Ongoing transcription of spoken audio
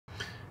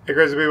Hey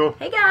crazy people.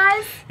 Hey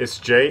guys. It's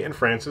Jay and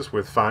Francis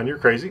with Find Your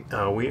Crazy.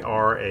 We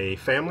are a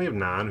family of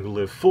 9 who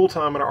live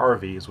full-time in our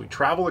RV as we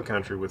travel the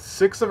country with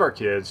 6 of our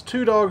kids,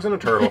 2 dogs and a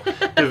turtle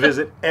to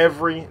visit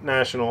every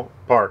national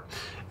park.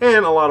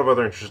 And a lot of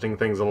other interesting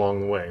things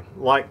along the way,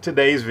 like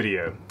today's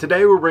video.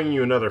 Today we're bringing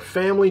you another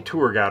family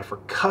tour guide for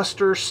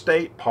Custer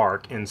State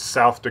Park in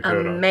South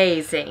Dakota.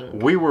 Amazing.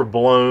 We were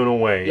blown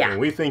away, Yeah. and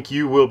we think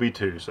you will be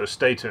too, so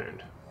stay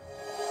tuned.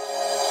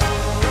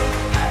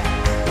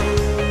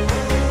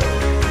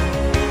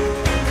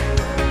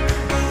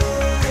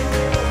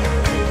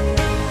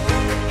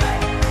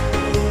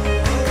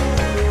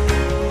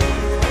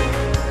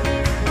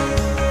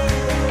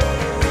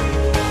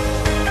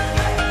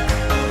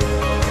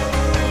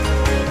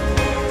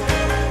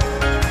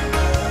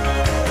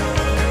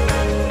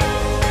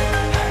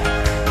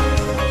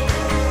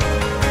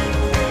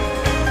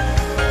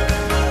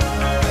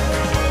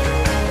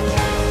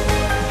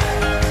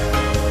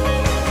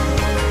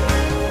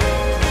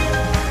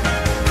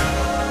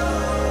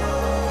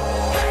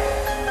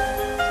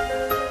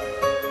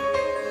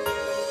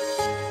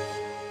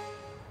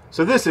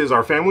 So this is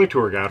our family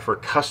tour guide for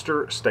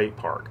Custer State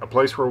Park, a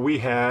place where we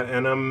had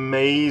an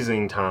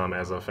amazing time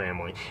as a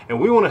family. And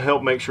we want to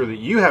help make sure that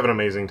you have an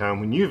amazing time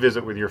when you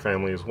visit with your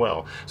family as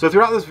well. So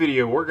throughout this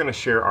video, we're going to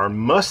share our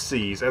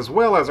must-sees as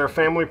well as our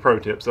family pro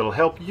tips that'll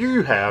help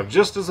you have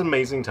just as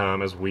amazing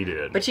time as we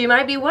did. But you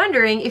might be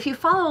wondering, if you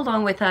follow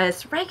along with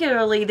us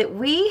regularly, that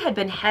we had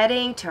been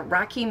heading to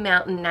Rocky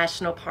Mountain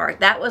National Park.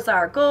 That was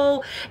our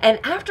goal. And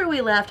after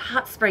we left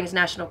Hot Springs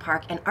National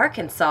Park in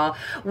Arkansas,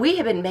 we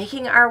have been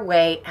making our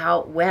way out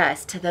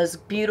west to those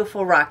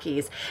beautiful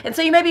Rockies. And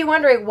so you may be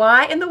wondering,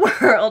 why in the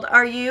world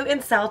are you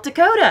in South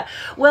Dakota?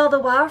 Well,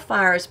 the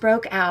wildfires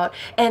broke out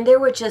and there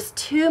was just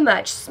too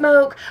much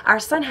smoke.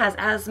 Our son has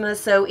asthma,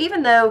 so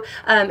even though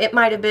it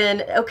might have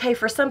been okay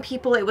for some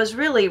people, it was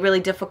really, really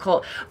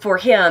difficult for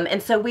him.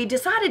 And so we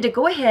decided to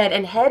go ahead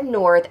and head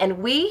north, and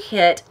we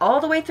hit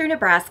all the way through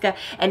Nebraska,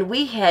 and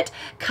we hit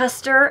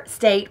Custer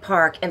State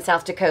Park in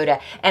South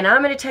Dakota. And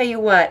I'm going to tell you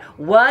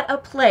what a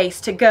place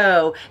to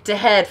go to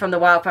head from the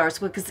wildfires,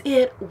 because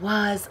it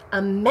was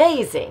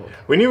amazing.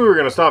 We knew we were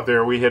going to stop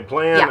there. We had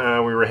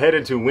planned, we were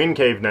headed to Wind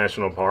Cave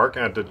National Park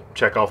to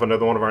check off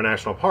another one of our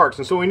national parks,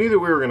 and so we knew that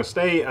we were going to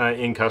stay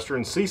in Custer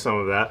and see some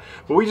of that,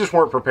 but we just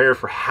weren't prepared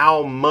for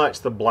how much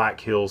the Black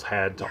Hills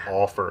had to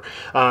offer.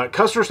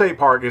 Custer State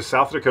Park is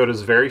South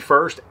Dakota's very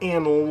first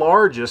and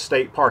largest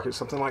state park. It's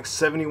something like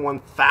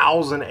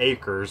 71,000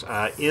 acres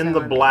in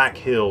the Black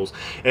Hills,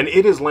 and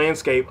it is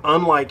landscape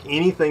unlike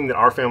anything that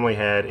our family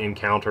had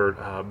encountered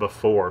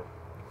before.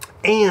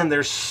 And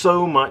there's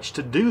so much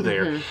to do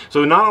there.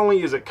 So not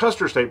only is it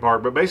Custer State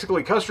Park, but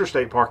basically Custer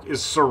State Park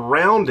is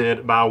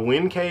surrounded by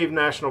Wind Cave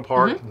National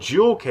Park,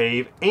 Jewel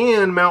Cave,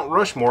 and Mount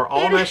Rushmore,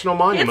 all national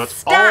monuments,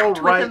 it's stacked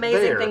all right with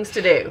amazing there. things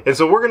to do. And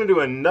so we're going to do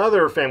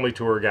another family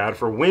tour guide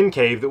for Wind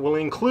Cave that will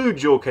include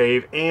Jewel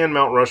Cave and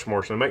Mount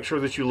Rushmore. So make sure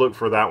that you look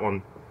for that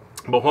one.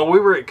 But while we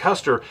were at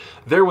Custer,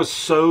 there was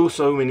so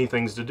many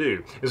things to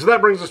do. And so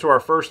that brings us to our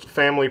first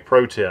family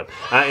pro tip.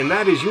 And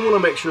that is, you want to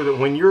make sure that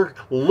when you're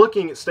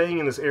looking at staying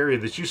in this area,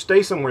 that you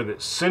stay somewhere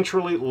that's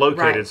centrally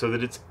located so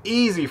that it's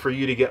easy for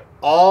you to get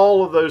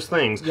all of those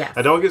things. Yes.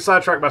 Don't get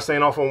sidetracked by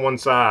staying off on one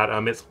side.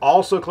 It's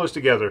all so close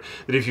together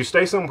that if you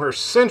stay somewhere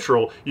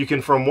central, you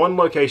can from one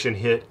location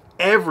hit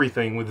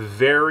everything with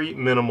very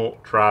minimal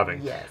driving.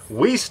 Yes.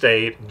 We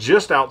stayed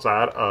just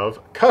outside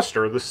of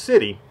Custer, the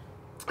city,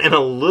 in a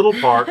little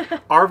park,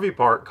 RV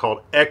park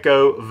called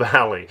Echo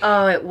Valley.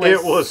 Oh, it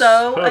was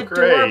so adorable.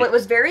 Great. It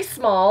was very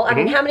small. I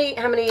mean, how many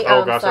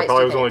oh gosh, sites there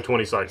probably was only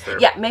 20 sites there.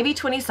 Yeah, maybe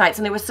 20 sites,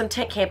 and there was some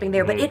tent camping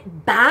there, but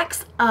it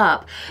backs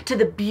up to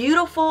the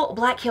beautiful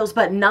Black Hills.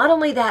 But not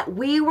only that,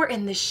 we were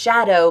in the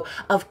shadow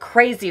of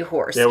Crazy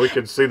Horse. Yeah, we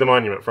could see the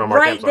monument from our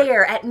campsite. Right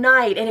there at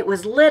night, and it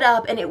was lit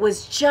up, and it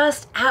was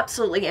just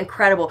absolutely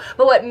incredible.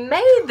 But what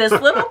made this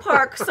little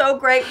park so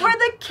great were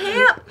the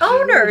camp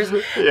owners.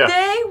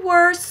 They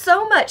were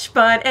so much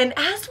fun, and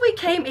as we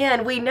came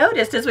in, we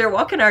noticed as we were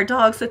walking our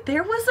dogs that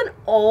there was an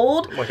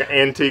old, like an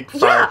antique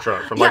fire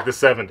truck from like the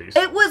 70s.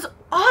 It was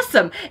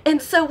awesome,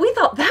 and so we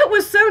thought that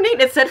was so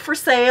neat. It said for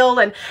sale,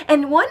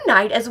 and one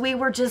night as we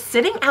were just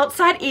sitting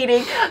outside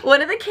eating,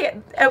 one of the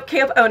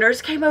camp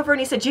owners came over and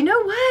he said, "You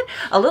know what?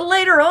 A little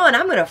later on,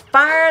 I'm going to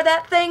fire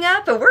that thing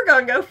up, and we're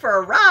going to go for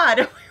a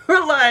ride."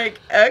 We're like,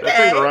 okay.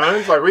 That thing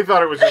runs? Like, we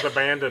thought it was just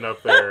abandoned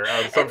up there.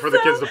 Something for the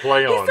kids to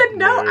play on. He said,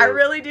 no, I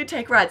really do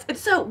take rides. And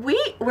so we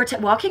were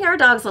walking our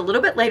dogs a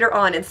little bit later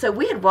on, and so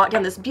we had walked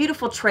down this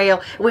beautiful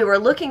trail. We were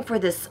looking for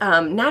this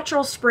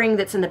natural spring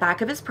that's in the back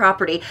of his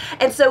property.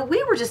 And so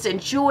we were just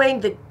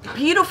enjoying the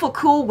beautiful,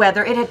 cool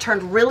weather. It had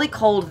turned really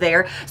cold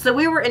there. So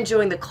we were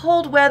enjoying the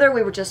cold weather.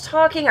 We were just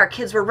talking. Our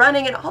kids were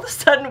running, and all of a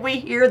sudden we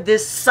hear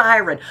this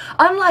siren.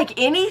 Unlike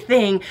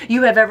anything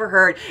you have ever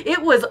heard.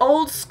 It was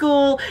old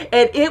school,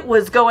 and it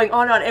was going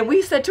on, and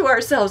we said to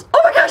ourselves,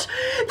 oh my gosh,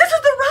 this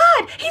is the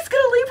ride. He's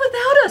going to leave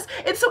without us.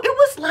 And so it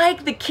was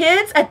like the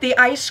kids at the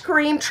ice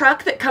cream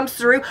truck that comes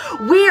through,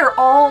 we are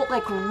all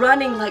like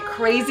running like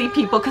crazy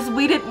people because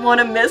we didn't want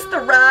to miss the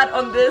ride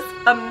on this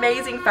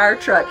amazing fire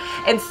truck.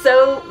 And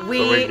so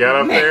we got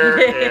up there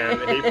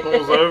and he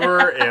pulls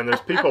over and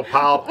there's people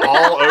piled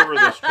all over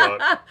this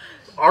truck.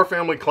 Our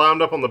family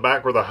climbed up on the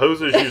back where the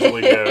hoses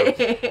usually go,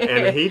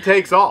 and he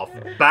takes off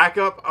back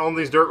up on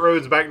these dirt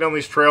roads, back down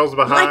these trails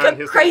behind. Like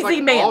a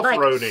crazy man,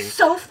 off-roading, like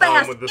so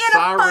fast with the in a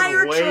fire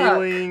siren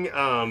wailing.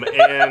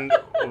 And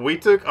we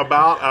took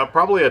about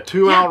probably a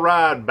 2-mile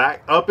ride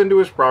back up into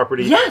his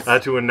property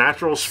to a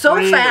natural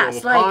spring. So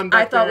fast, like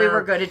I thought we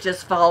were going to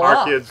just fall off.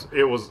 Our kids,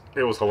 it was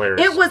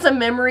hilarious. It was a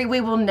memory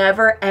we will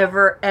never,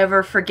 ever,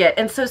 ever forget.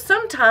 And so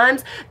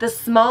sometimes the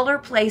smaller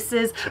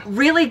places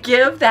really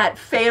give that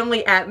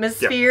family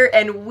atmosphere.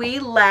 And we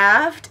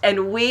laughed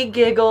and we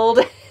giggled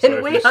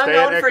and we hung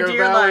on for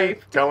dear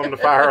life. Tell them to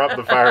fire up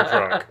the fire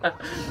truck.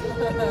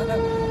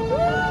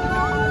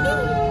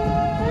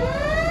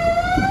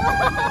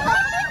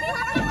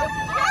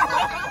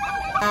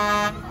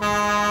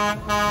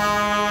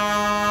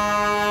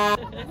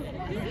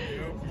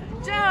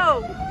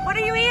 Joe, what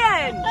are you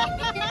in?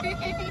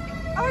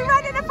 Are we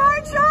riding a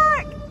fire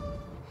truck?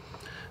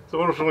 So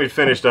when we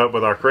finished up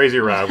with our crazy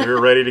ride, we were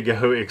ready to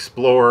go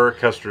explore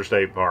Custer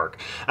State Park.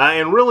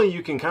 And really,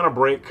 you can kind of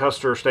break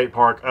Custer State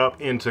Park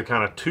up into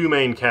kind of 2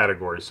 main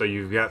categories. So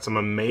you've got some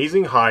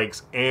amazing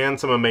hikes and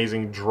some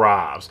amazing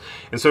drives.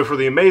 And so for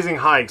the amazing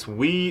hikes,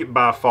 we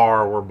by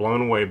far were blown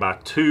away by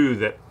 2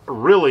 that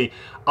really,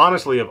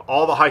 honestly, of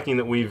all the hiking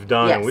that we've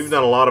done, and we've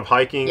done a lot of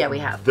hiking, we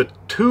have. The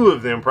 2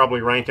 of them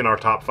probably rank in our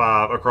top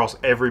 5 across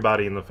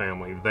everybody in the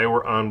family. They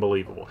were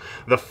unbelievable.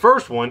 The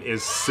first one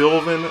is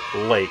Sylvan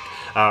Lake.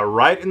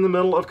 Right in the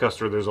middle of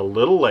Custer, there's a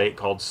little lake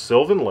called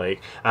Sylvan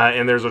Lake,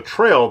 and there's a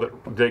trail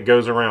that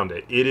goes around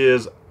it. It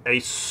is a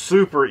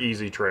super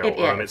easy trail.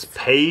 It's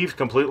paved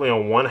completely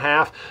on one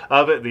half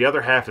of it. The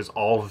other half is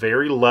all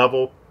very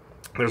level.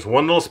 There's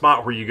one little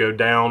spot where you go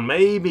down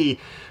maybe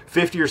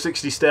 50 or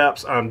 60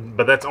 steps,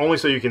 but that's only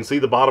so you can see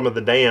the bottom of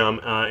the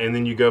dam, and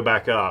then you go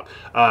back up.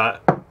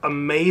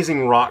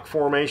 Amazing rock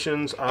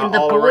formations and the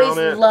all boys around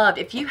it. love,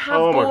 if you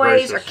have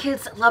boys or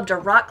kids that love to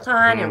rock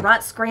climb and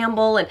rock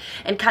scramble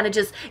and kind of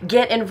just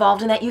get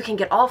involved in that, you can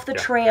get off the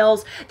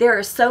trails. There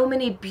are so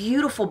many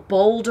beautiful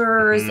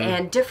boulders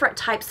and different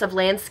types of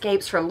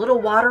landscapes, from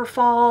little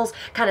waterfalls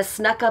kind of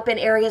snuck up in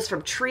areas,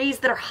 from trees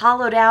that are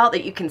hollowed out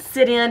that you can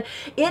sit in.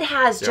 It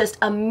has just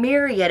a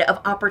myriad of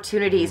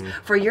opportunities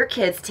for your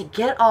kids to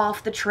get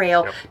off the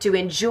trail, to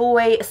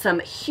enjoy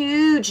some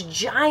huge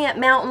giant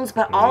mountains,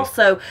 but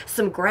also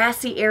some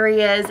grassy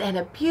areas and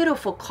a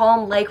beautiful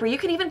calm lake where you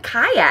can even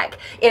kayak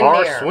in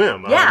or there.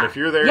 Swim. If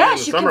you're there in the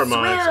summer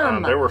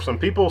months, there were some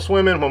people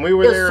swimming when we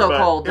were there. It was so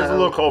cold, it was a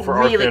little cold for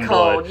our thin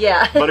blood.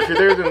 But if you're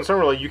there in the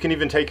summer, you can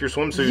even take your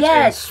swimsuits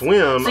and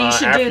swim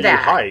after you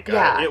hike.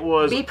 It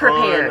was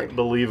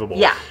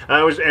unbelievable.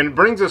 And it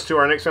brings us to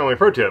our next family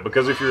pro tip,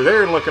 because if you're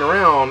there and looking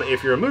around,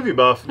 if you're a movie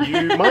buff,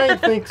 you might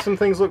think some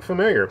things look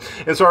familiar.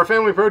 And so our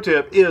family pro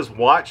tip is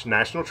watch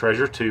National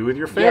Treasure 2 with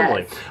your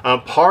family.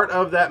 Part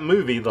of that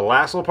movie, the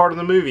last little part of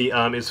the movie,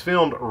 is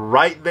filmed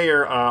right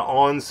there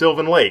on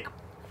Sylvan Lake.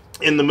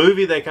 In the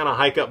movie, they kind of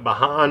hike up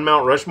behind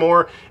Mount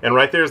Rushmore, and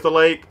right there's the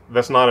lake.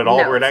 That's not at all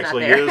where it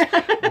actually is,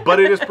 but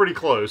it is pretty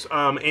close.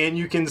 And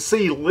you can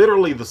see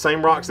literally the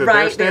same rocks that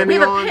they're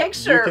standing on. We have a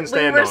picture you can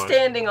stand we were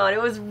standing on.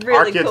 It was really cool.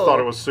 Our kids thought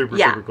it was super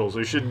cool, so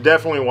you should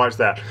definitely watch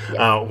that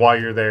while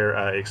you're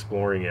there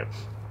exploring it.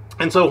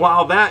 And so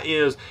while that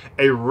is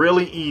a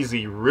really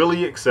easy,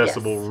 really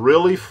accessible,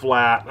 really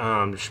flat,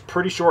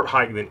 pretty short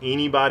hike that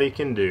anybody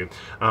can do,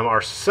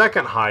 our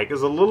second hike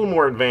is a little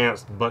more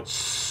advanced, but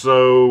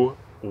so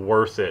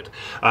worth it.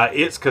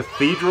 It's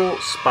Cathedral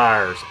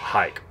Spires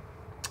hike.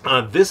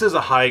 This is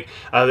a hike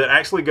that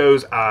actually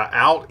goes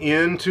out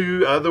into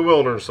the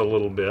wilderness a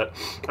little bit,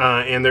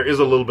 and there is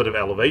a little bit of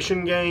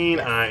elevation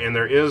gain, and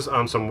there is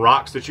some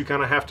rocks that you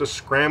kind of have to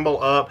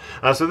scramble up.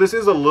 So this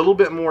is a little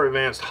bit more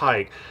advanced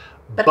hike.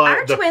 But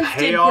our twins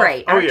did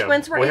great. Our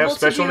twins were able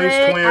to do it.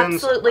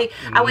 Absolutely.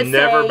 I would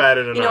say,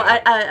 batted an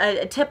eye.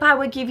 A tip I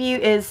would give you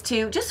is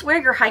to just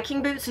wear your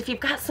hiking boots. If you've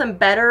got some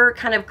better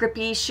kind of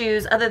grippy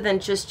shoes other than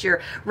just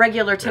your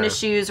regular tennis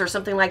shoes or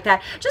something like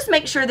that, just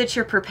make sure that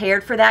you're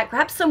prepared for that.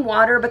 Grab some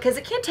water, because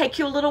it can take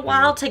you a little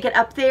while to get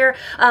up there.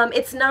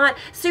 It's not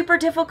super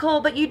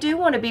difficult, but you do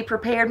want to be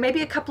prepared.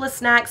 Maybe a couple of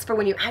snacks for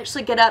when you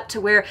actually get up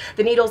to where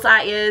the Needle's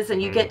Eye is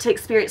and you get to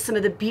experience some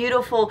of the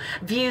beautiful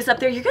views up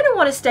there. You're going to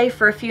want to stay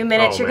for a few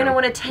minutes. You're going to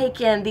want to take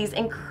in these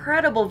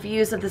incredible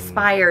views of the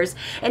spires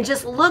and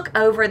just look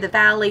over the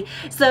valley.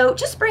 So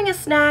just bring a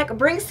snack,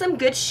 bring some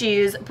good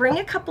shoes, bring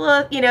a couple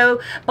of,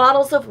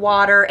 bottles of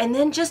water, and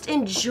then just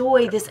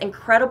enjoy this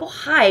incredible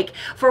hike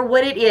for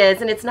what it is.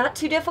 And it's not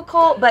too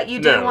difficult, but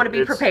you do want to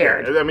be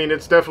prepared. I mean,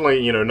 it's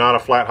definitely, not a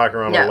flat hike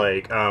around a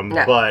lake,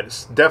 but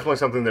it's definitely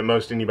something that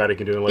most anybody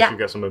can do unless you've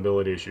got some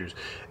mobility issues.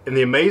 And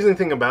the amazing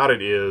thing about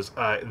it is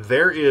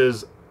there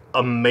is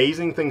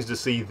amazing things to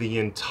see the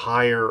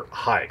entire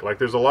hike. Like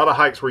there's a lot of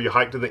hikes where you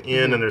hike to the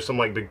end and there's some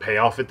like big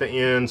payoff at the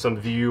end, some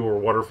view or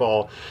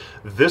waterfall.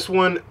 This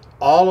one,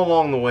 all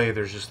along the way,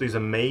 there's just these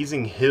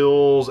amazing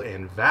hills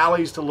and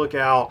valleys to look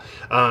out.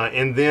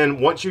 And then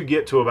once you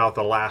get to about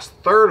the last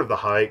third of the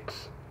hike,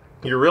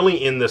 you're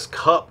really in this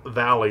cup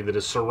valley that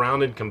is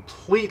surrounded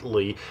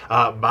completely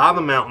by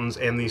the mountains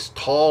and these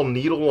tall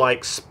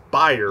needle-like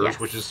spires, yes.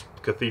 which is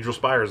Cathedral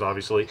Spires,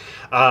 obviously.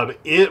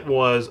 It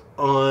was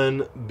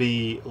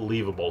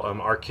unbelievable.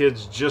 Our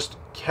kids just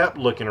kept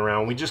looking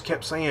around. We just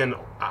kept saying,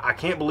 I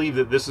can't believe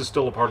that this is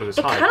still a part of this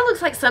hike. It kind of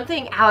looks like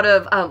something out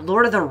of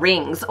Lord of the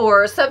Rings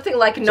or something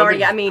like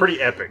Narnia. I mean,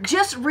 pretty epic.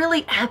 Just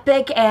really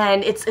epic,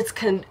 and it's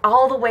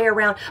all the way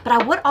around. But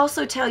I would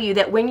also tell you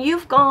that when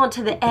you've gone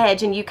to the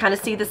edge and you kind of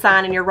see the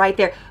sign and you're right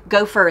there,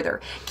 go further.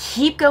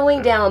 Keep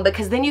going down,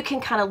 because then you can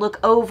kind of look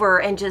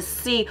over and just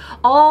see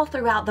all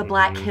throughout the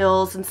Black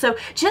Hills. And so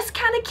just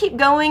kind of keep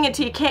going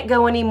until you can't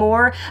go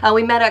anymore.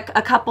 We met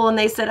a couple and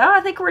they said, oh,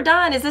 I think we're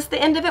done. Is this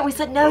the end of it? We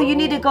said, no, you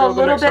need to go a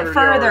little bit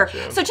further. Yards,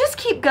 yeah. So just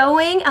keep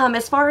going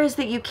as far as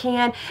that you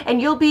can,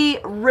 and you'll be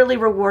really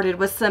rewarded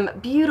with some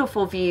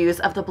beautiful views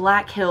of the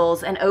Black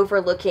Hills and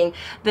overlooking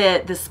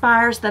the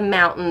spires, the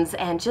mountains,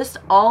 and just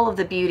all of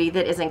the beauty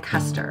that is in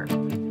Custer.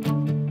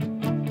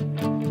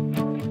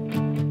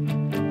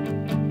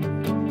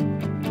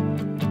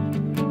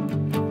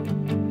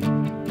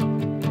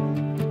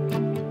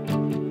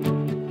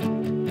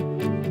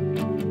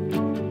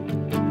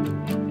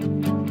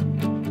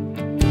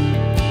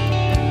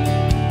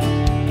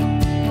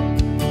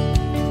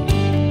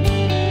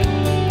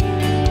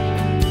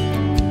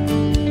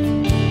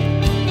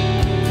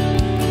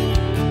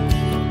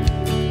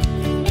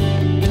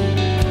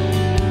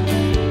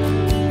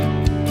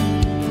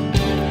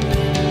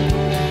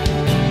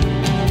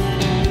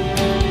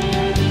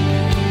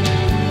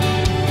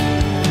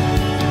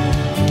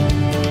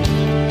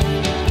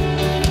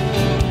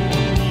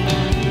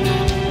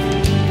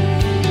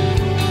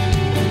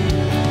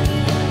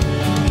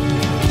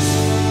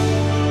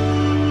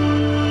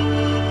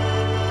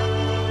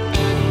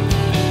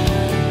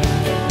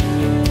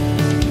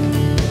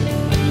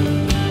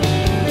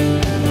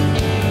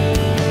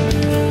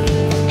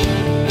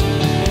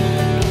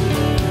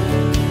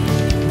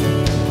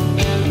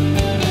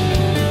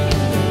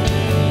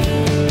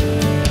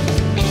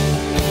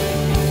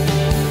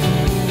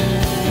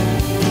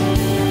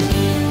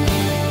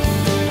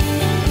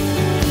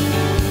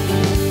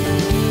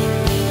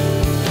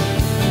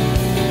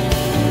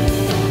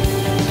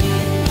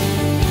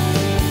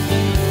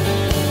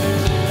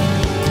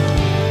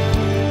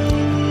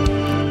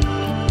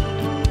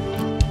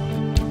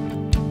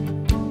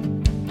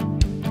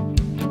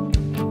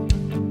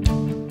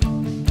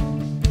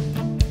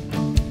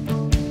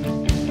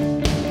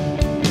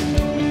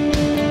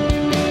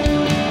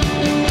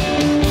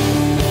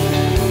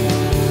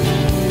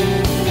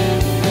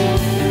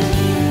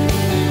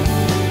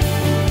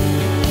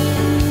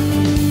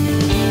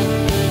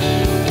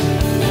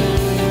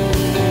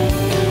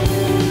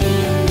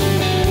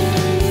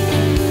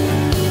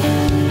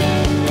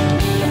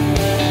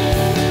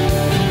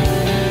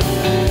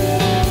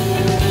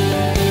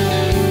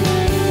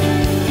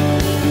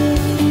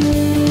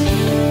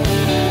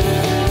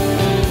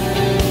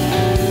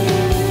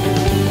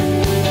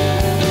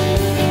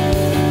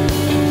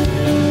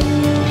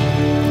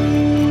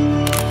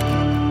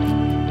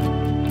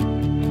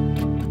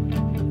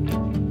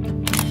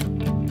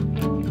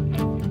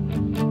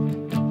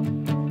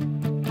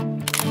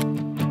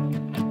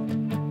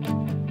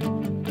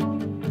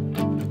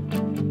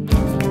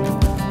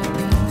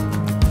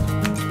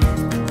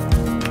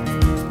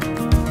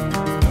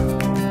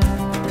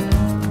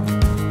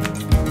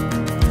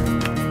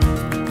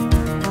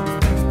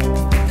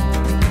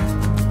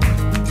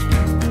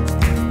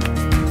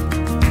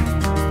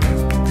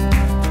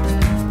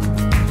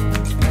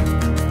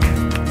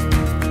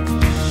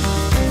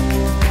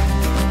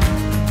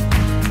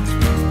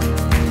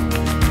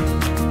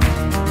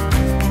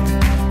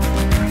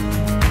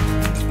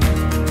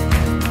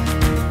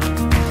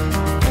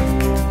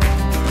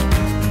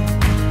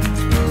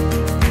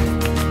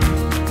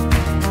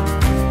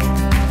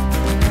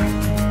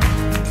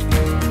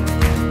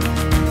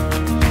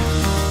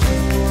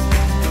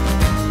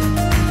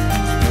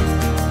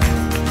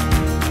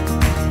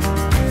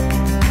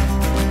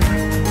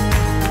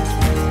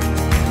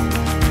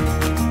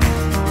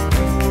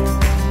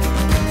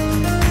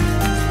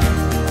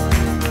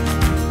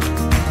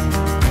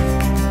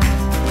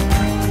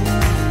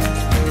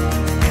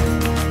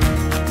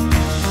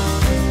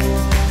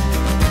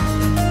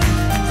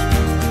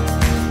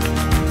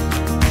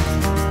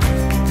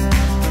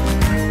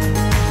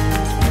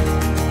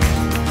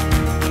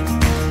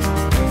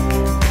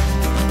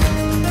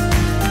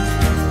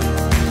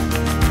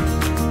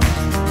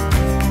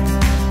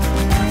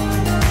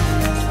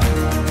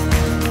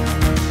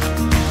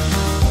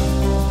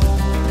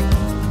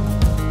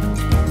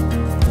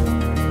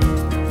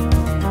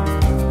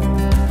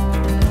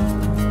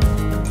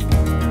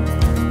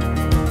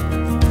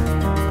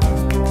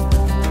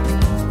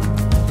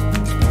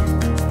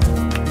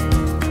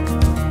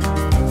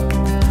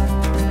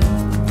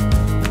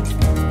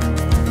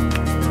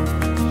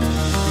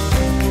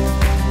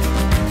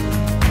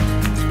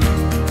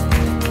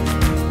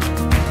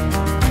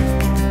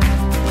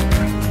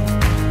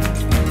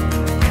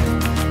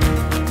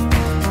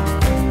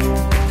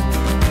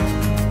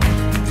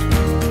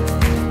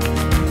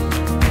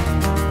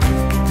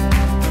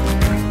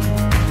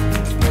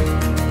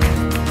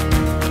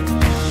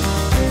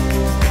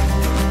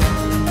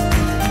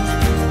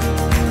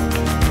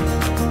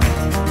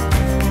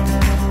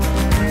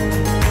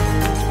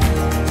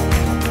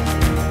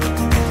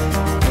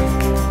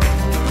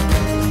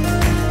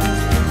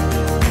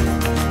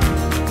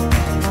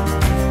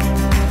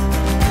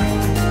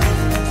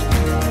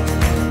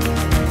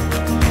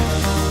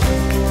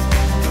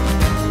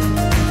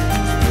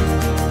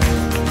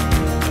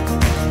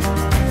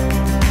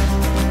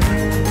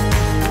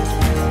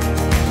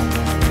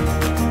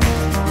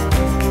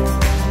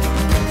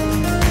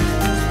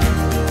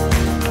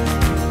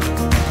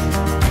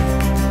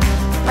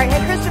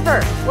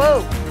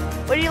 Whoa.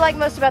 What do you like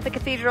most about the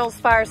Cathedral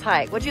Spires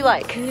hike? What'd you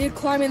like?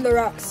 Climbing the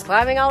rocks.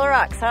 Climbing all the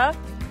rocks, huh?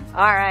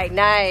 All right,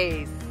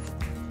 nice.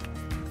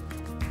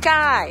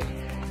 Guy,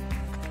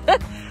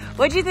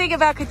 what'd you think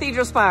about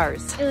Cathedral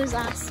Spires? It was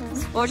awesome.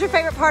 What was your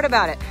favorite part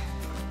about it?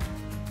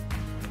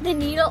 The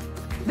needle.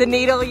 The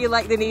needle, you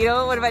like the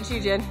needle? What about you,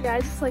 Jen? Yeah,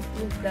 I just like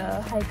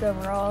the hike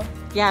overall.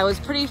 Yeah, it was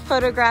pretty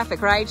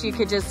photographic, right? You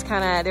could just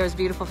kind of, there was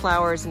beautiful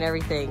flowers and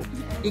everything.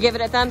 You give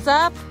it a thumbs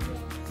up?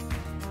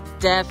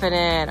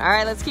 Definite. All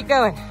right, let's keep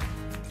going.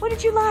 What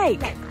did you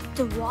like?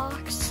 The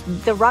rocks.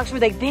 The rocks, were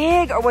they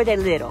big or were they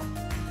little?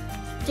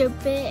 They're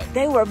big.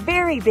 They were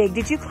very big.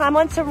 Did you climb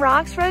on some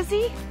rocks,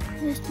 Rosie?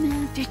 Yes,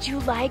 ma'am. Did you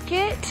like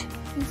it?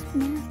 Yes,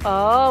 ma'am.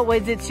 Oh,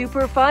 was it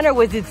super fun or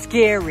was it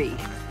scary?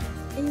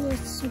 It was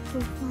super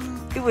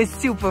fun. It was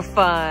super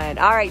fun.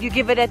 All right, you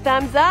give it a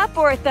thumbs up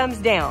or a thumbs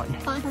down?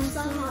 Thumbs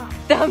up.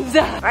 Thumbs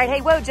up. All right,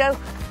 hey, whoa, Joe.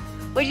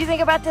 What did you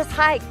think about this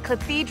hike,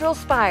 Cathedral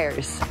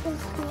Spires? It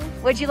was cool.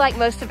 What did you like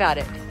most about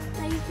it?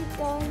 Now you keep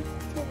going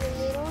to the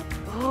needle.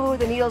 Oh,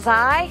 the needle's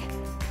eye?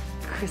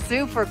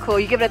 Super cool.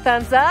 You give it a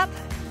thumbs up?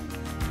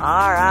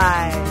 All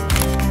right.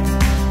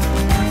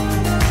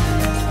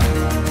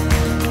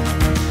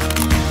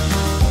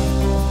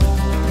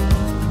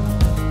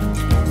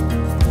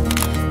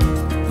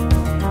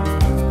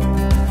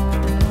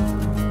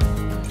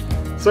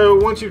 So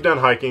once you've done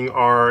hiking,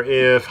 or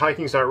if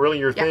hiking's not really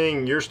your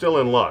thing, you're still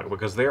in luck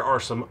because there are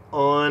some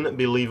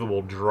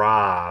unbelievable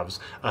drives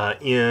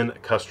in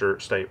Custer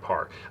State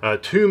Park.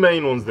 Two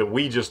main ones that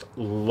we just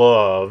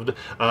loved.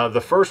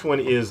 The first one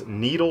is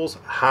Needles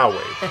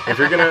Highway. If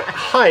you're going to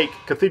hike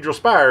Cathedral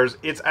Spires,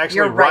 it's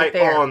actually right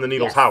on the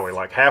Needles Highway.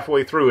 Like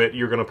halfway through it,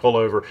 you're going to pull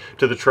over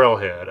to the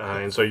trailhead.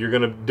 And so you're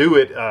going to do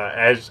it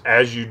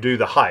as you do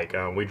the hike.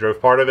 We drove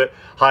part of it,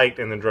 hiked,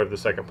 and then drove the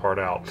second part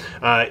out.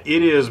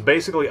 It is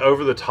basically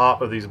over the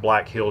top of these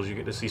black hills. You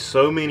get to see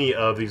so many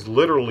of these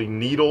literally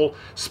needle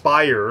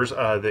spires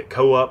that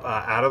go up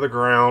out of the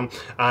ground.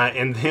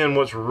 And then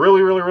what's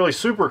really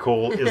super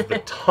cool is the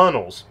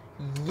tunnels.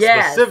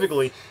 Yes.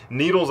 Specifically,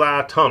 Needle's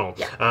Eye Tunnel,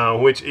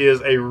 which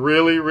is a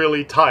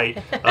really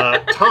tight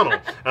tunnel.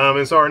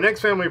 And so our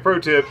next family pro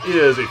tip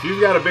is if you've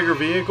got a bigger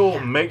vehicle,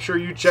 make sure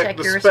you check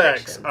the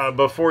specs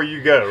before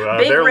you go.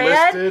 Big they're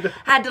Red listed.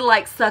 had to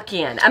like suck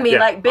in. I mean,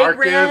 like Big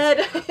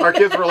Red. Our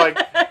kids were like,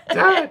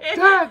 Dad.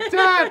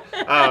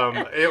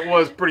 It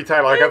was pretty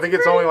tight. Like I think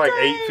it's only like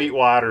 8 feet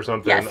wide or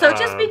something. Yeah, so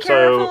just be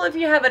careful if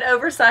you have an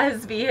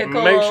oversized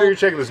vehicle. Make sure you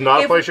check. This is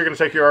not a place you're going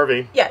to take your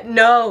RV. Yeah,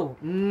 no,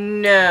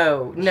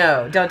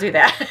 don't do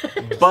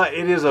that. But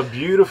it is a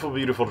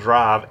beautiful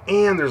drive,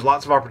 and there's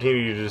lots of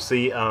opportunity to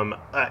see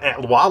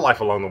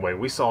wildlife along the way.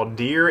 We saw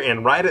deer,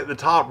 and right at the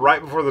top,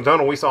 right before the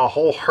tunnel, we saw a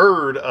whole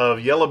herd of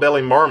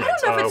yellow-bellied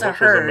marmots. I don't know if it's a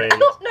herd. I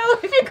don't know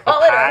if you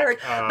call it a herd,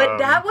 but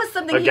that was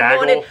something he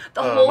wanted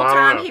the whole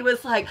time. He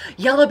was like,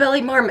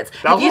 yellow-bellied marmots.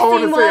 That's what I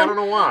wanted to say. I don't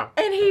know why.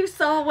 And he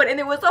saw one, and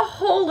there was a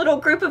whole little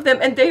group of them,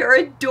 and they are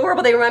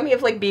adorable. They remind me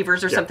of like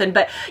beavers or something,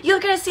 but you're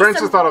going to see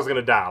Francis thought I was going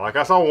to die. Like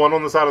I saw one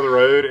on the side of the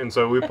road, and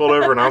so we pulled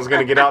over, and I was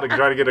going to get out to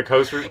try to get a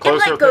closer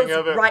thing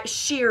of it. Right,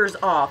 shears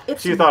off.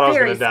 It's she thought I was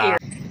going to die.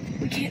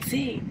 We can't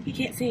see. You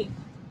can't see.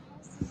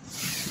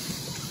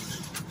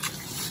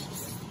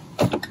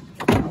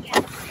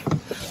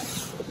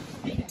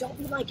 Hey, don't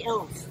be like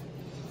elves.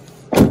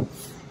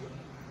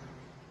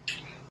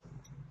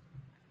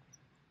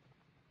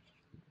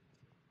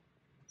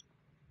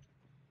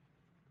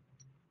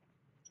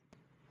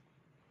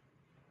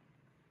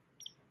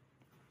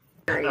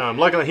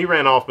 Luckily, he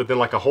ran off, but then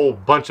like a whole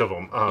bunch of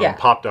them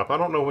popped up. I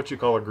don't know what you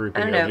call a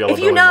grouping of yellow-bellied If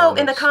you know marmots.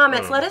 in the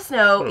comments, let us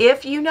know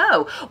if you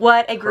know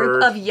what a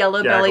group of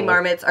yellow-bellied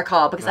marmots are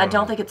called, because I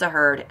don't think it's a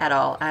herd at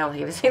all. I don't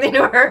think it's anything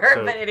to a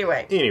herd, but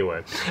anyway.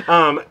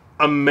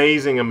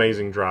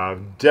 Amazing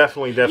drive.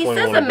 Definitely He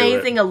says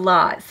amazing a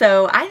lot,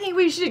 so I think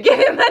we should give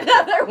him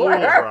another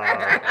word.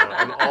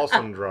 An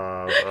awesome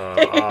drive.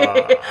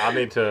 I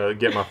need to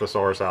get my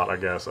thesaurus out, I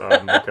guess,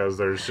 because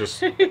there's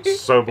just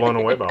so blown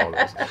away by all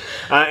this.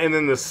 And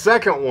then the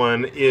second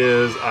one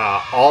is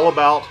all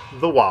about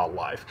the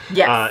wildlife.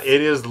 Yes.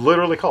 It is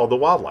literally called the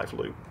Wildlife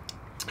Loop.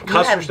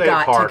 Custer State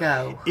Park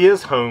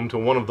is home to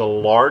one of the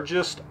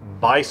largest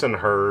bison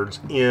herds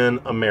in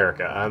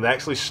America. They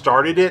actually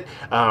started it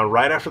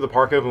right after the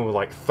park opened with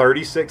like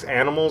 36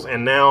 animals,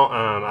 and now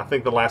I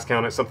think the last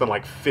count is something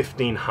like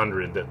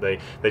 1,500 that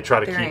they try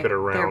to keep it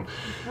around.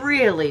 They're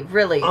really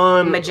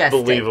majestic.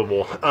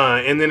 Unbelievable.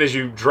 And then as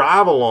you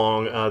drive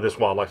along this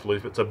wildlife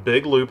loop, it's a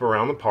big loop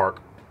around the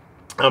park.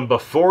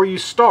 Before you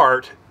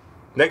start,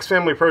 next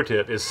family pro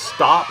tip is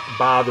stop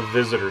by the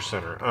visitor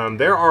center.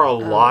 There are a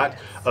lot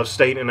of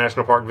state and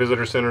national park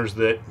visitor centers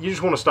that you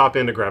just want to stop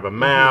in to grab a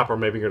map or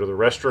maybe go to the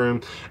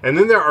restroom. And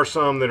then there are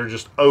some that are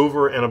just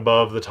over and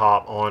above the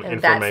top on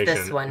information.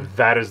 That's this one.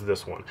 That is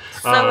this one.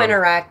 So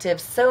interactive,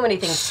 so many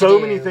things So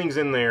many things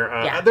in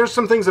there. There's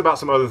some things about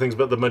some other things,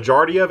 but the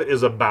majority of it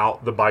is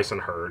about the bison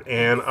herd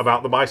and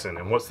about the bison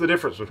and what's the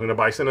difference between a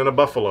bison and a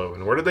buffalo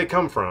and where did they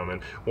come from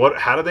and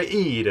how do they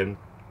eat and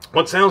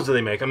what sounds do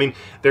they make. I mean,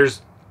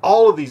 there's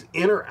all of these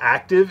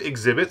interactive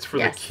exhibits for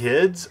Yes. the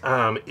kids.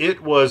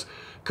 It was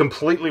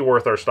completely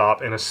worth our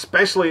stop, and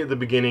especially at the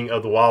beginning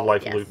of the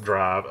Wildlife Yes. Loop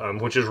Drive,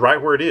 which is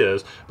right where it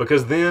is,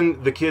 because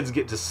then the kids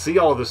get to see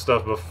all of this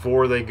stuff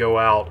before they go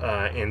out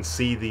and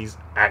see these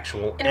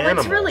actual And animals.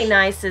 what's really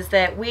nice is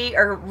that we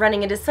are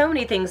running into so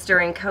many things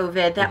during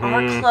COVID that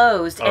are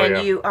closed, Oh, and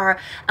yeah. you are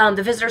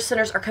the visitor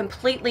centers are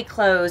completely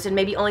closed, and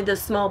maybe only the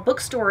small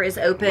bookstore is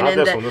open, Not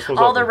and this one. This one's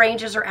all the open.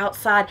 rangers are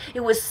outside.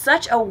 It was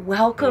such a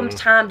welcome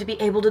time to be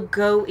able to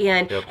go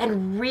in Yep.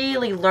 and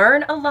really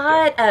learn a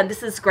lot.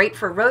 This is great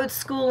for road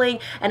schooling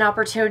and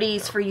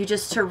opportunities for you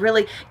just to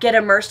really get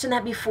immersed in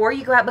that before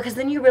you go out, because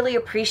then you really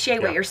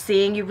appreciate what you're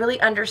seeing. You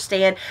really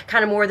understand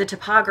kind of more of the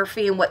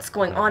topography and what's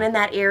going on in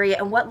that area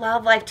and what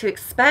wildlife to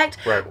expect.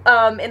 Right.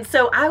 And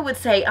so I would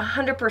say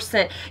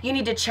 100% you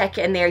need to check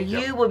in there.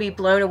 You will be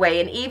blown away.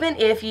 And even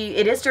if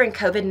it is during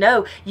COVID,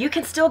 no, you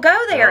can still go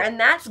there. Yep. And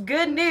that's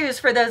good news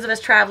for those of us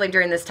traveling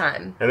during this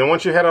time. And then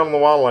once you head out on the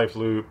Wildlife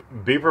Loop,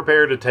 be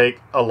prepared to take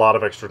a lot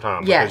of extra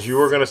time, Yes. because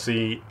you are going to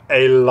see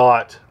a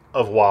lot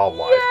of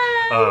wildlife. Yay!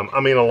 I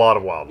mean, a lot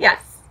of wildlife. Yes.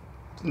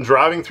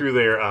 Driving through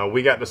there,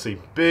 we got to see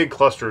big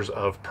clusters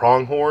of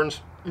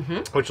pronghorns,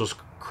 which was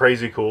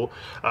crazy cool.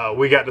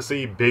 We got to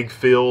see big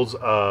fields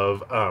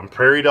of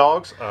prairie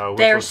dogs, which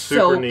They're was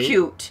super so neat.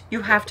 cute.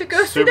 You have to go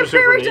see Super, the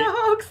prairie super neat.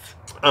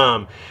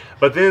 dogs.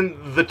 But then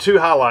the two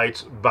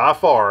highlights by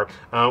far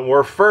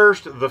were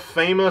first the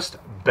famous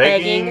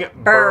begging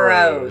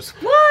burros.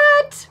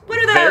 What? What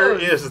are There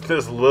those? is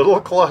this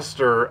little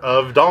cluster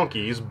of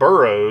donkeys,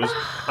 burros,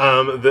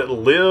 that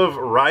live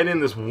right in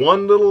this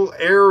one little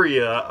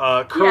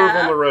area, curve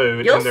Yeah. on the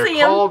road. You'll and they're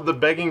see 'em. called the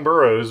begging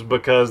burros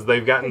because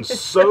they've gotten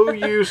so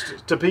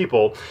used to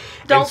people.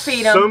 Don't and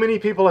feed 'em. So many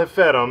people have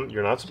fed them.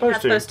 You're not supposed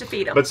not to. supposed to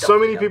feed 'em. But so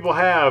Don't many feed 'em. people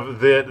have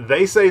that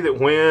they say that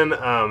when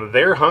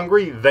they're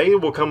hungry, they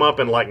will come up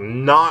and like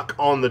knock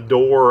on the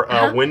door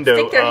window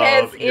Stick their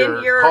heads of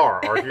in your-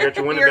 car. Or if you got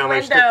your window your down,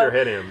 they stick their window.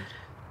 head in.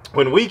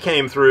 When we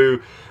came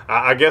through,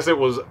 I guess it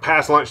was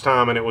past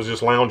lunchtime and it was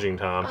just lounging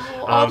time.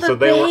 all So the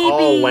they were all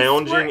babies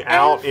lounging were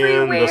out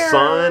in the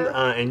sun,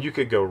 everywhere. and you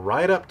could go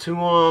right up to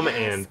them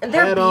and And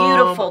they're pet 'em.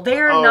 beautiful.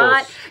 They're Oh,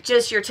 not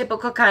just your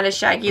typical kind of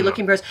shaggy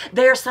looking birds.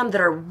 There are some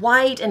that are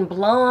white and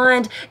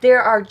blonde.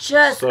 There are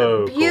just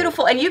So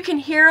beautiful. And you can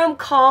hear them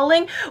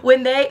calling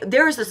when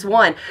there was this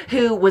one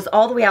who was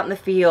all the way out in the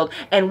field,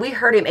 and we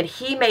heard him, and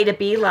he made a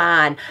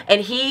beeline,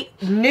 and he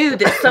knew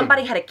that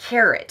somebody had a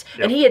carrot,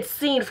 and he had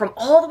seen from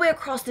all the way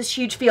across this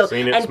huge field.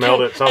 Seen it, and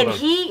smelled it, something. And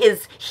he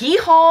is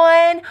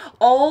hee-hawing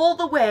all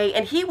the way,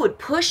 and he would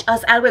push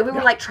us out of the way. We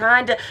were like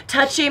trying to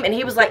touch him, and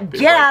he was like,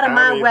 He's get like, out of "I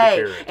my need the way."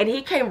 carrot. And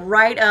he came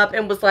right up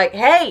and was like,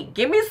 hey,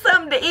 give me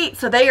something to eat.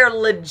 So they are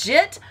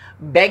legit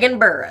begging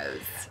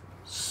burros.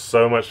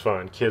 So much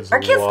fun. Kids Our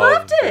kids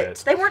loved it.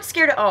 it. They weren't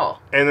scared at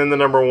all. And then the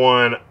number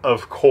one,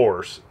 of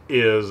course,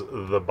 is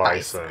the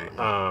bison.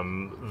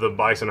 Bison. The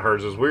bison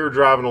herds. As we were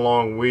driving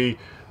along, we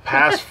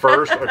passed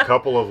first a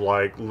couple of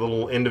like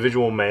little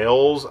individual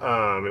males.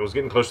 It was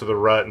getting close to the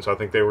rut, and so I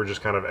think they were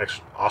just kind of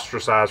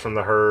ostracized from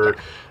the herd.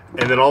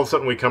 And then all of a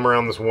sudden we come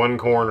around this one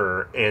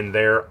corner, and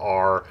there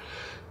are,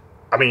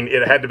 I mean,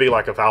 it had to be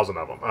like 1,000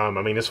 of them.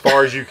 I mean, as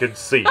far as you could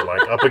see,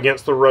 like up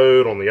against the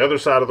road, on the other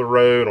side of the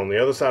road, on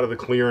the other side of the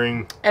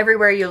clearing.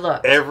 Everywhere you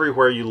look.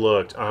 Everywhere you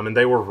looked. And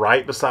they were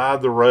right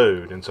beside the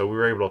road. And so we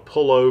were able to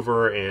pull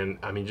over and,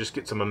 I mean, just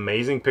get some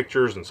amazing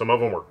pictures. And some of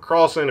them were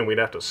crossing, and we'd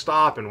have to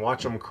stop and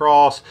watch them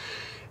cross.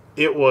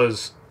 It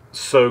was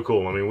so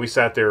cool. I mean, we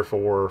sat there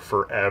for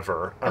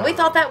forever. And we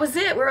thought that was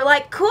it. We were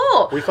like,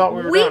 cool. We thought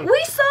we were done.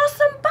 We saw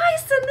some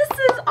bison. This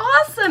is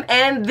awesome.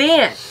 And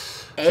then...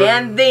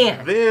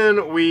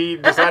 Then we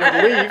decided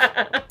to leave.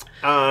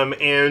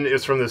 And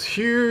it's from this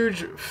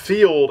huge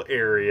field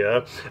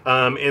area.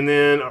 And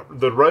then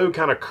the road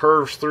kind of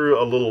curves through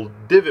a little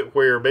divot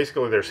where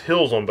basically there's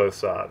hills on both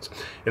sides.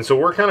 And so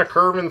we're kind of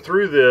curving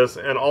through this,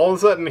 and all of a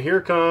sudden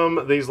here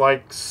come these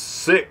like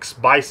 6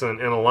 bison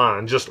in a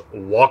line just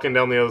walking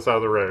down the other side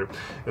of the road.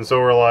 And so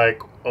we're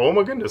like, oh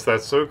my goodness,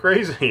 that's so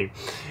crazy.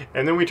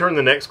 And then we turn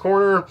the next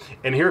corner,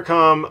 and here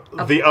come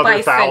the other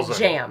bison 1,000.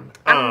 jam.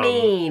 I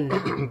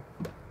mean...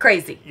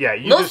 Crazy. Yeah, a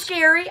little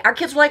scary. Our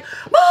kids were like,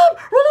 Mom,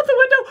 roll up the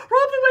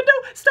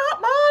window,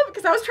 stop, Mom,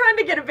 because I was trying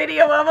to get a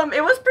video of them.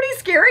 It was pretty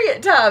scary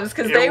at times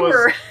because It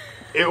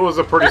was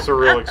a pretty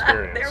surreal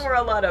experience. there were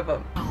a lot of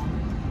them.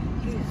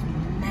 He is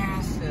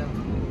massive.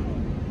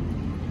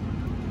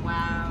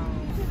 Wow.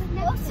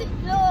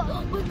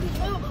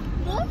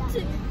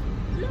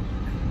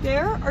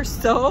 There are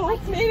so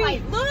many.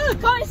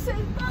 Look,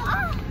 Bison!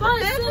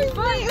 Bison!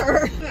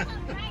 everywhere.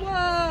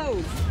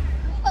 Whoa.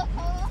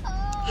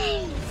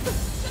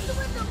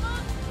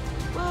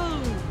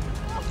 Whoa.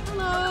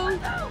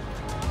 Hello.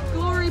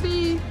 Glory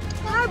be.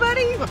 Hi,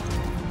 buddy.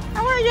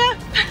 How are ya?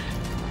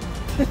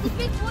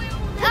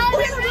 Oh,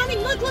 they're running.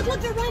 Look,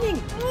 they're running.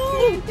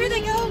 Ooh, here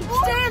they go.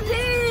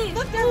 Stampede.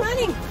 Look, they're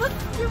running. Look,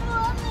 they're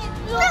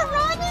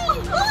running.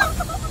 Look,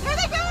 there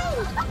they go.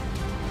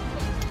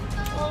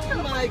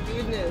 Oh my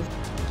goodness.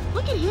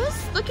 Look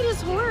at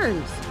his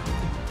horns.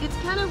 It's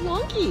kind of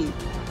wonky.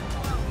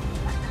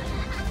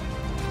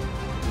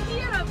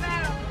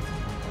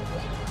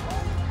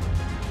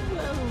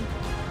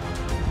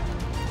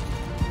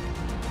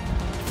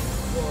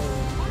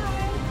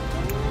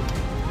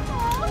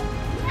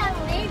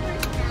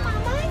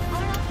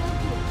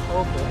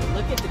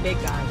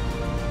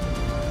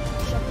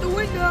 the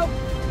window.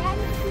 That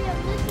makes me a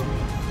little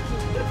bit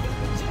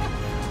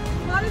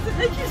Why does it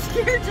make you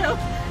scared, Joe?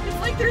 It's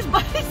like there's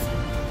bison.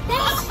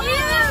 That's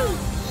huge!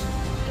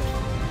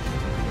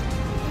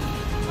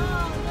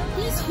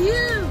 He's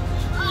huge!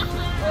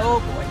 Oh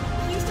boy.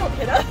 Please don't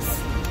hit us.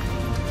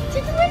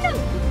 Shut the window!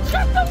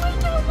 Shut the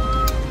window,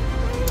 Mom!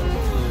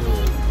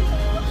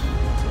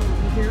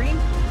 You hear him?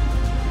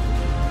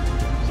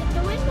 Shut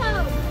the window!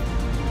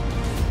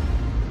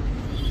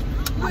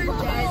 We're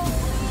dead.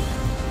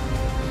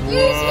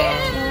 He's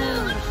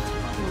huge!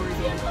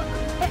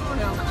 Oh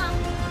no.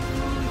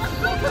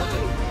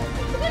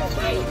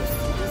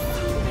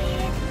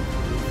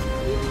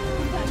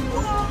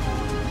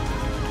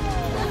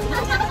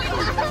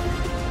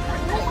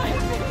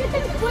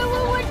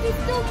 Wait, there's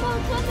still more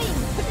coming!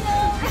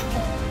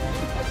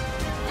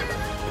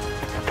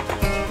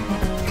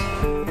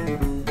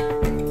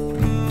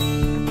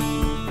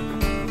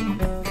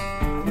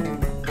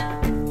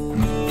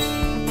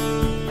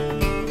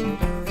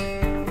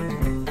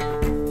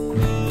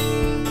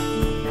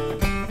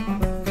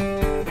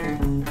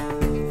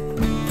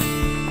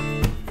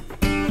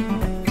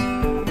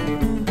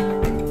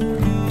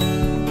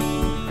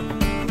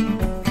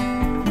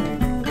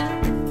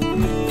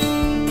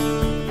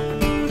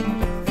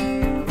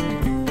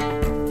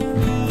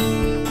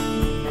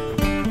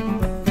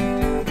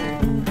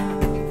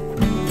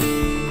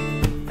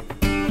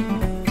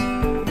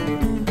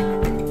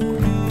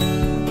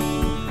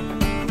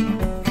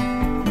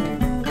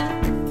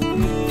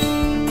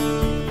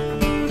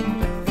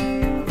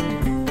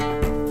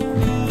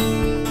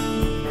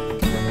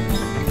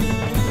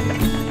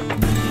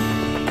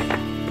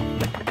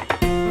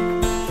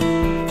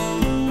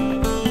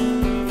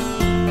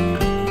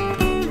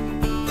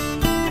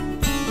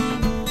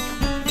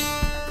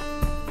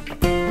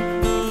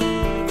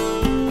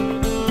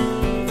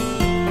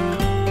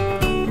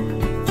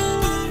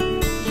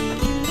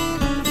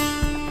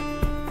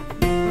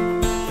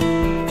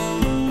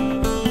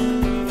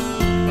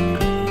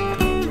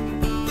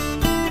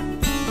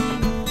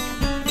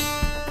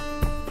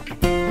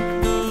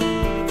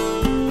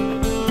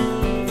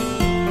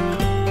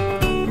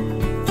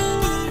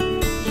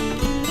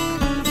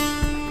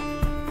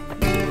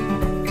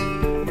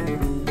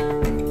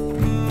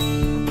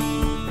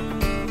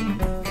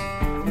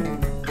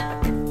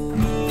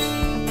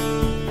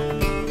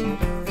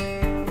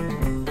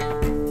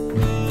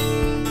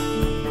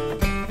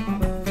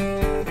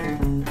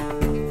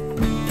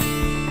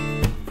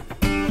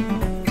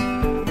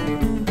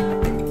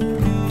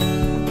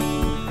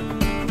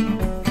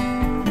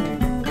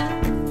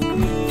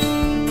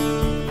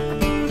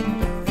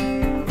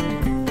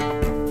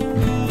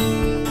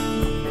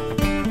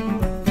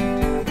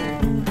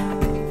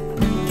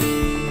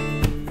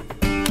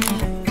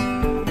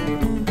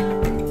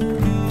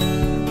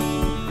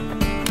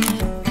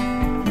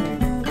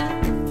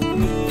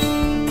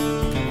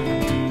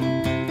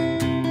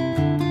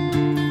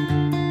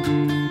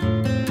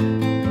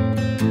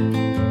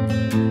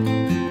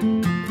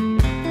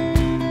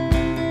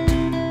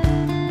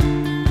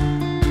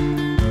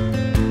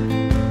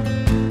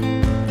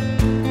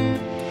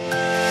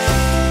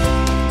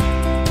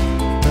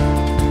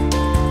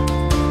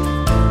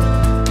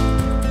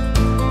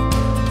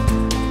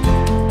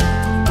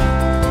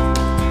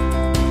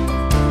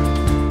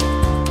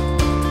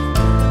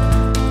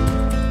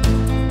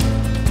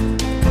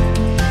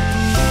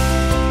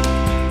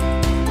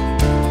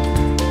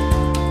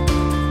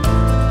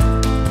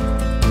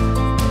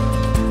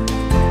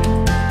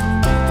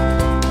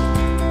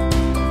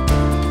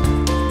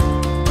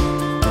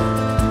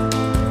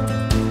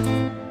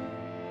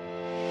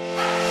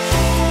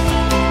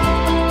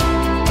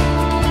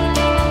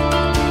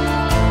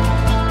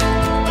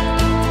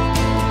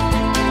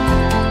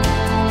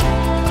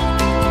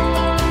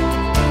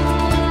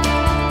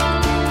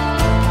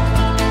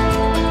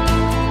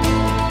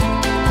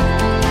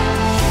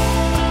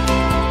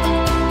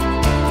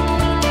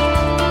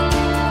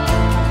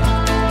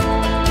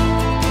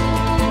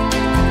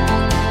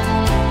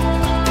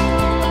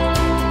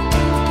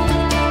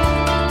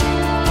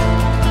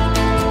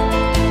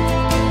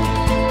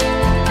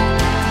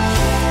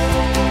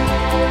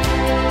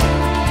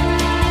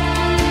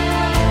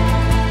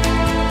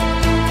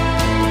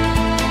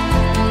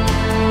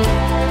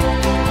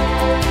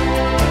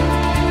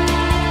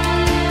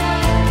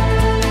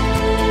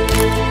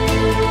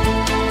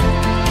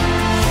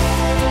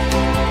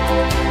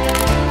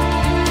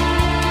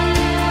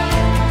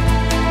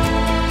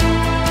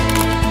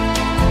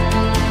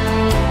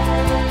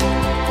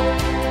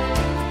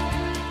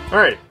 All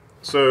right.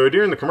 So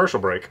during the commercial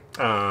break,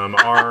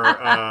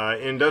 our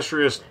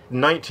industrious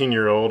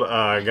 19-year-old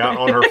got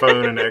on her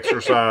phone and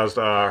exercised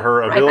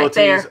her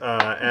abilities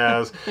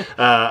as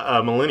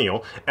a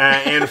millennial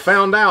and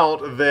found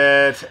out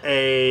that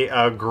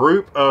a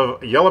group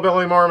of yellow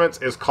belly marmots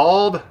is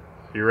called,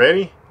 you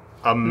ready?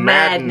 A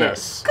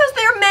madness. Because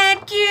they're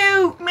mad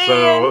cute, man.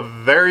 So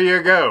there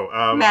you go.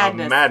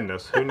 Madness.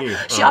 Madness. Who knew?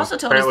 She also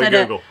told us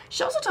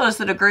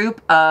that a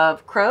group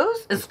of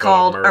crows is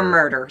called a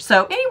murder.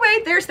 So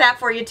anyway, there's that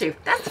for you too.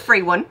 That's the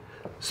free one.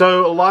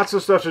 So lots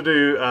of stuff to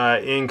do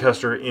in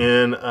Custer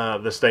in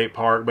the state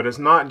park, but it's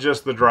not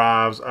just the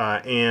drives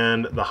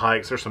and the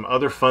hikes. There's some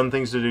other fun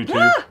things to do too.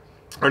 Yeah.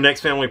 Our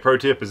next family pro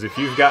tip is if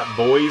you've got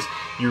boys,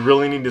 you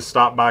really need to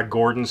stop by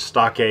Gordon's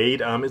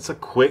Stockade. It's a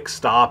quick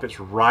stop. It's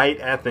right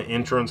at the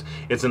entrance.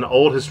 It's an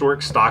old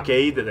historic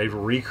stockade that they've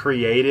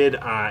recreated,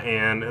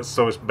 and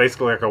so it's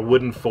basically like a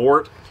wooden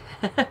fort.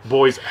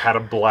 Boys had a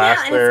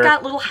blast and there. It's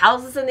got little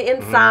houses in the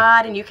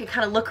inside, and you can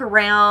kind of look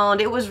around.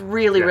 It was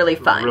really, really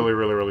fun.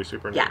 Really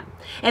super neat. Yeah.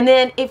 And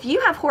then if you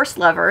have horse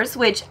lovers,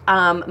 which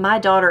my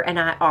daughter and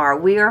I are,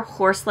 we are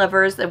horse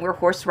lovers and we're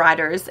horse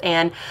riders.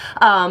 And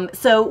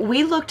so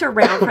we looked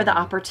around for the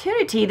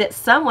opportunity that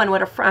someone,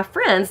 one of our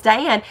friends,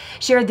 Diane,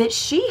 shared that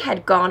she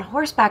had gone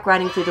horseback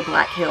riding through the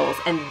Black Hills,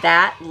 and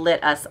that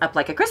lit us up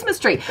like a Christmas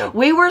tree. Yeah.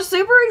 We were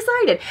super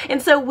excited.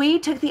 And so we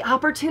took the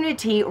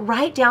opportunity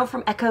right down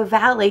from Echo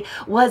Valley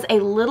was a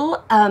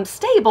little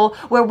stable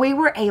where we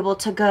were able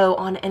to go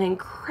on an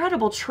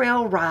incredible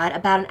trail ride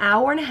about an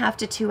hour and a half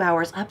to 2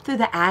 hours up through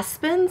the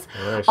aspens.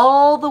 Nice.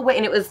 All the way,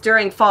 and it was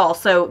during fall,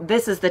 so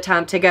this is the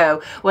time to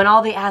go when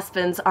all the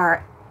aspens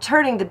are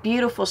turning the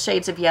beautiful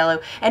shades of yellow,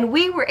 and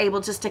we were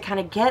able just to kind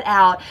of get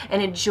out and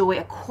enjoy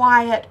a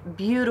quiet,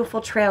 beautiful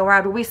trail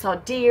ride where we saw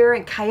deer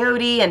and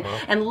coyote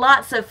and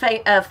lots of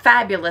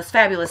fabulous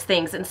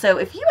things. And so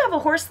if you have a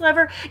horse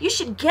lover, you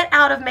should get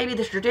out of maybe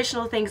the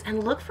traditional things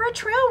and look for a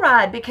trail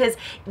ride, because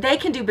they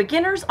can do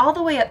beginners all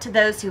the way up to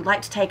those who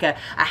like to take a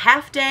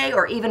half day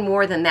or even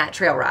more than that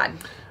trail ride.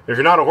 If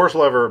you're not a horse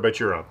lover, but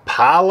you're a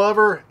pie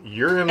lover,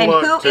 you're in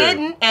luck too.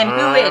 And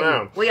who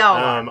isn't? We all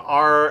are.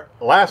 Our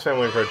last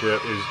family pro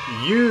tip is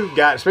you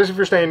got, especially if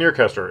you're staying near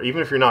Custer,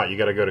 even if you're not, you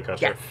got to go to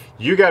Custer. Yes.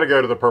 You got to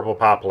go to the Purple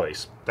Pie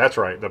Place. That's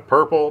right, the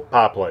Purple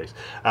Pie Place.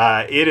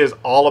 It is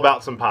all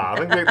about some pie.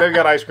 I think they've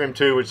got ice cream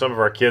too, which some of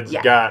our kids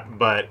got,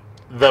 but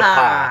the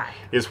pie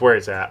is where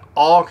it's at.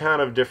 All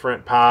kind of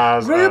different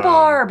pies.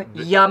 Rhubarb,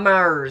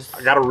 yummers.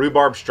 I got a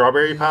rhubarb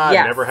strawberry pie.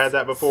 Yes. Never had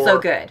that before. So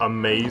good.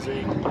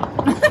 Amazing.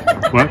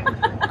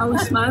 What? Are we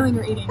smiling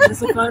or eating? Is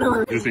this a photo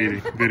or Just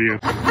eating. Video.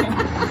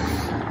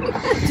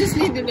 just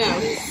need to know?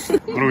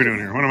 What are we doing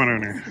here? What am I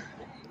doing here?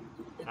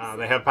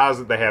 They have pies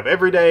that they have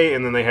every day,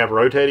 and then they have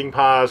rotating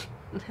pies.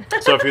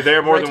 So if you're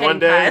there more than one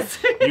day,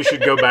 you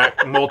should go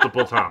back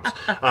multiple times.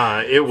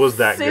 It was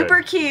that good.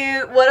 Super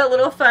cute. What a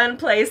little fun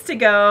place to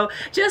go.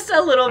 Just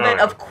a little bit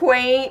of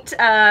quaint,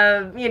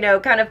 you know,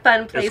 kind of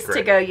fun place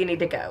to go. You need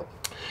to go.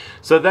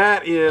 So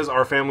that is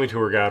our family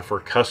tour guide for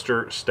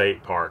Custer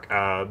State Park.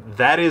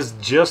 That is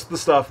just the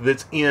stuff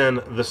that's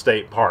in the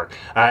state park.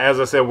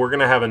 As I said, we're going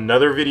to have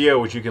another video,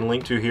 which you can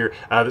link to here,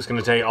 that's going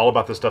to tell you all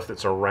about the stuff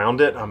that's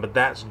around it, but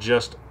that's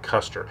just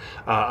Custer.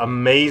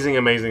 Amazing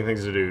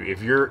things to do.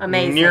 If you're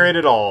near it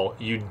at all,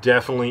 you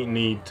definitely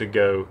need to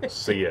go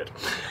see it.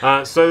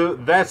 So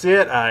that's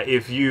it.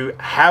 If you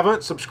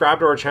haven't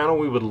subscribed to our channel,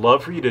 we would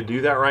love for you to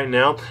do that right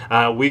now.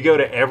 We go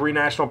to every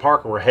national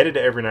park, or we're headed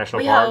to every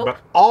national park, but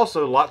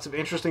also lots of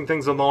interesting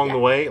things along the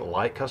way,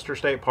 like Custer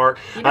State Park.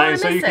 And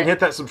so you can hit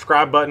that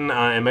subscribe button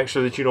and make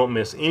sure that you don't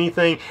miss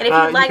anything. And if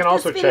you like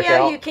this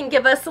video, you can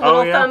give us a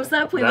little thumbs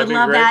up. We would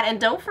love that. And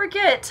don't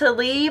forget to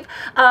leave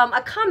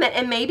a comment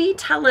and maybe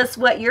tell us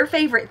what your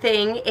favorite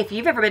thing, if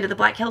you've ever been to the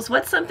Black Hills,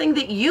 what's something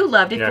that you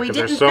loved if we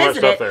didn't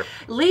visit it.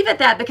 Leave it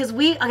that, because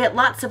we get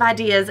lots of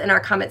ideas in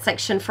our comment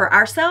section for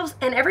ourselves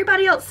and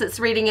everybody else that's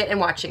reading it and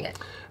watching it.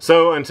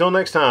 So until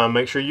next time,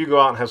 make sure you go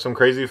out and have some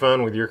crazy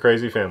fun with your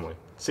crazy family.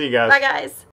 See you guys. Bye guys.